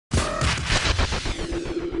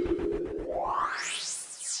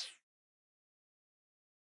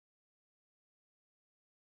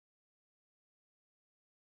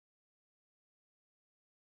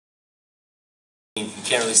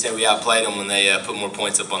can't really say we outplayed them when they put more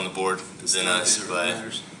points up on the board than us.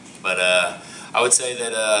 But I would say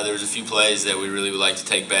that there was a few plays that we really would like to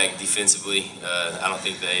take back defensively. I don't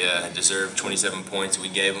think they deserved 27 points. We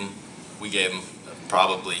gave them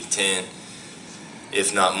probably 10,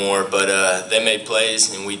 if not more. But they made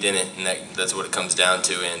plays and we didn't, and that's what it comes down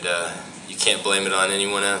to. And you can't blame it on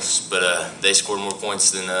anyone else. But they scored more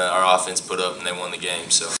points than our offense put up, and they won the game.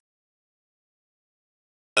 So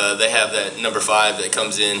they have that number 5 that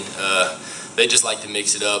comes in. They just like to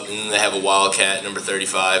mix it up, and then they have a wildcat, number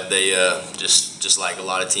 35. They just like a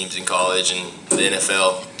lot of teams in college and the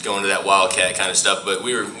NFL, going to that wildcat kind of stuff. But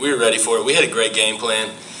we were ready for it. We had a great game plan,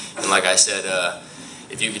 and like I said,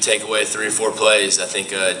 if you could take away 3 or 4 plays, I think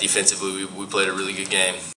defensively we played a really good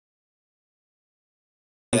game.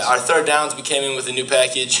 Our third downs, we came in with a new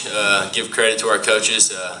package. Give credit to our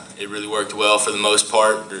coaches. It really worked well for the most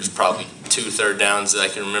part. There's probably 2 third downs that I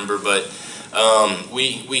can remember, but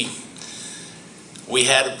we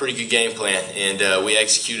had a pretty good game plan, and we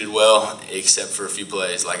executed well, except for a few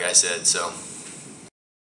plays, like I said. So.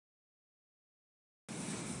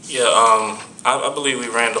 Yeah, I believe we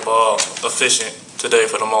ran the ball efficient today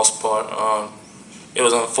for the most part. It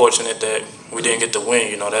was unfortunate that we didn't get the win.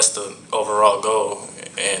 You know, that's the overall goal,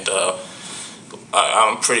 and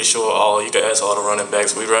I'm pretty sure you can ask all the running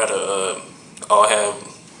backs. We'd rather all have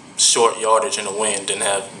short yardage in a win than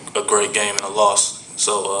have a great game and a loss.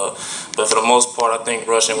 So, but for the most part, I think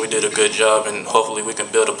rushing, we did a good job, and hopefully we can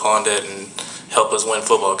build upon that and help us win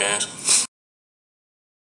football games.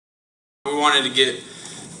 We wanted to get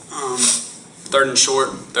third and short,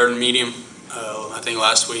 third and medium. I think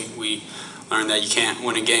last week we learned that you can't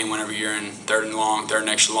win a game whenever you're in third and long, third and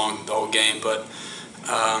extra long the whole game. But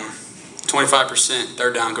 25%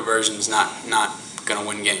 third down conversion is not going to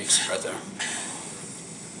win games right there.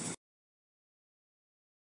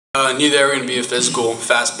 Knew they were going to be a physical,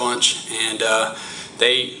 fast bunch, and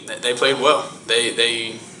they played well.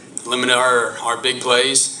 They limited our big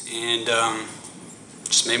plays and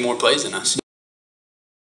just made more plays than us.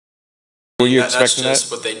 Were you expecting that? That's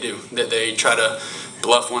just what they do. They try to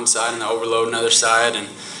bluff one side and overload another side, and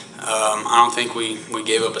I don't think we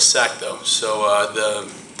gave up a sack though. So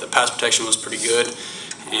the pass protection was pretty good,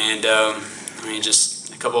 and I mean,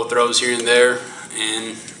 just a couple of throws here and there,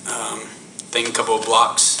 and I think a couple of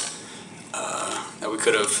blocks that we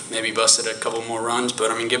could have maybe busted a couple more runs.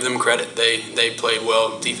 But I mean, give them credit. They played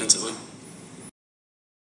well defensively.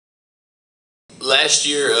 Last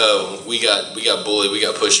year, we got bullied. We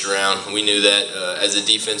got pushed around. We knew that. As a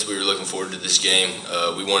defense, we were looking forward to this game.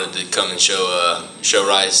 We wanted to come and show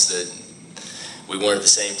Rice that we weren't the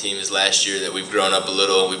same team as last year. That we've grown up a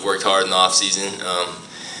little. We've worked hard in the off season,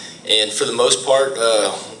 and for the most part,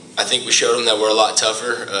 I think we showed them that we're a lot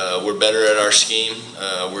tougher. We're better at our scheme.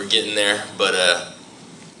 We're getting there, but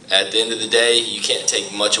at the end of the day, you can't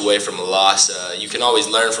take much away from a loss. You can always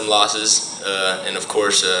learn from losses, and of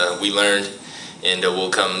course, we learned. And we'll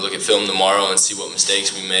come look at film tomorrow and see what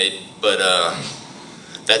mistakes we made. But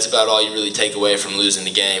that's about all you really take away from losing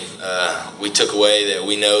the game. We took away that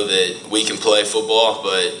we know that we can play football,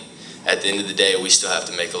 but at the end of the day, we still have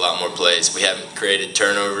to make a lot more plays. We haven't created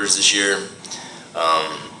turnovers this year,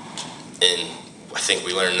 and I think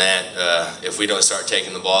we learned that. If we don't start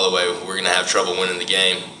taking the ball away, we're going to have trouble winning the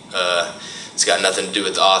game. It's got nothing to do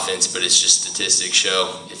with the offense, but it's just statistics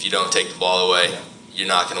show if you don't take the ball away, you're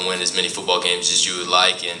not going to win as many football games as you would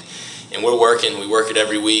like. And we're working. We work it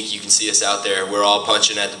every week. You can see us out there. We're all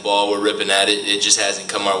punching at the ball. We're ripping at it. It just hasn't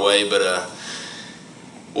come our way, but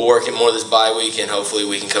we'll work it more this bye week, and hopefully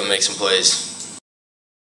we can come make some plays.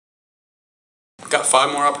 We've got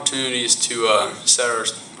 5 more opportunities to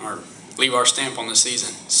leave our stamp on the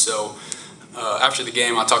season. So after the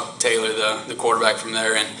game, I talked to Taylor, the quarterback from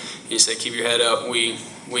there, and he said, keep your head up. We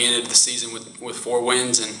ended the season with 4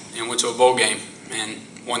 wins and went to a bowl game and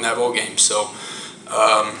won that bowl game. So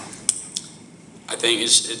I think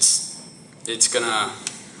it's gonna.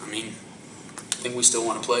 I mean, I think we still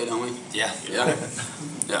want to play, don't we? Yeah. Yeah.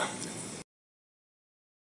 Yeah.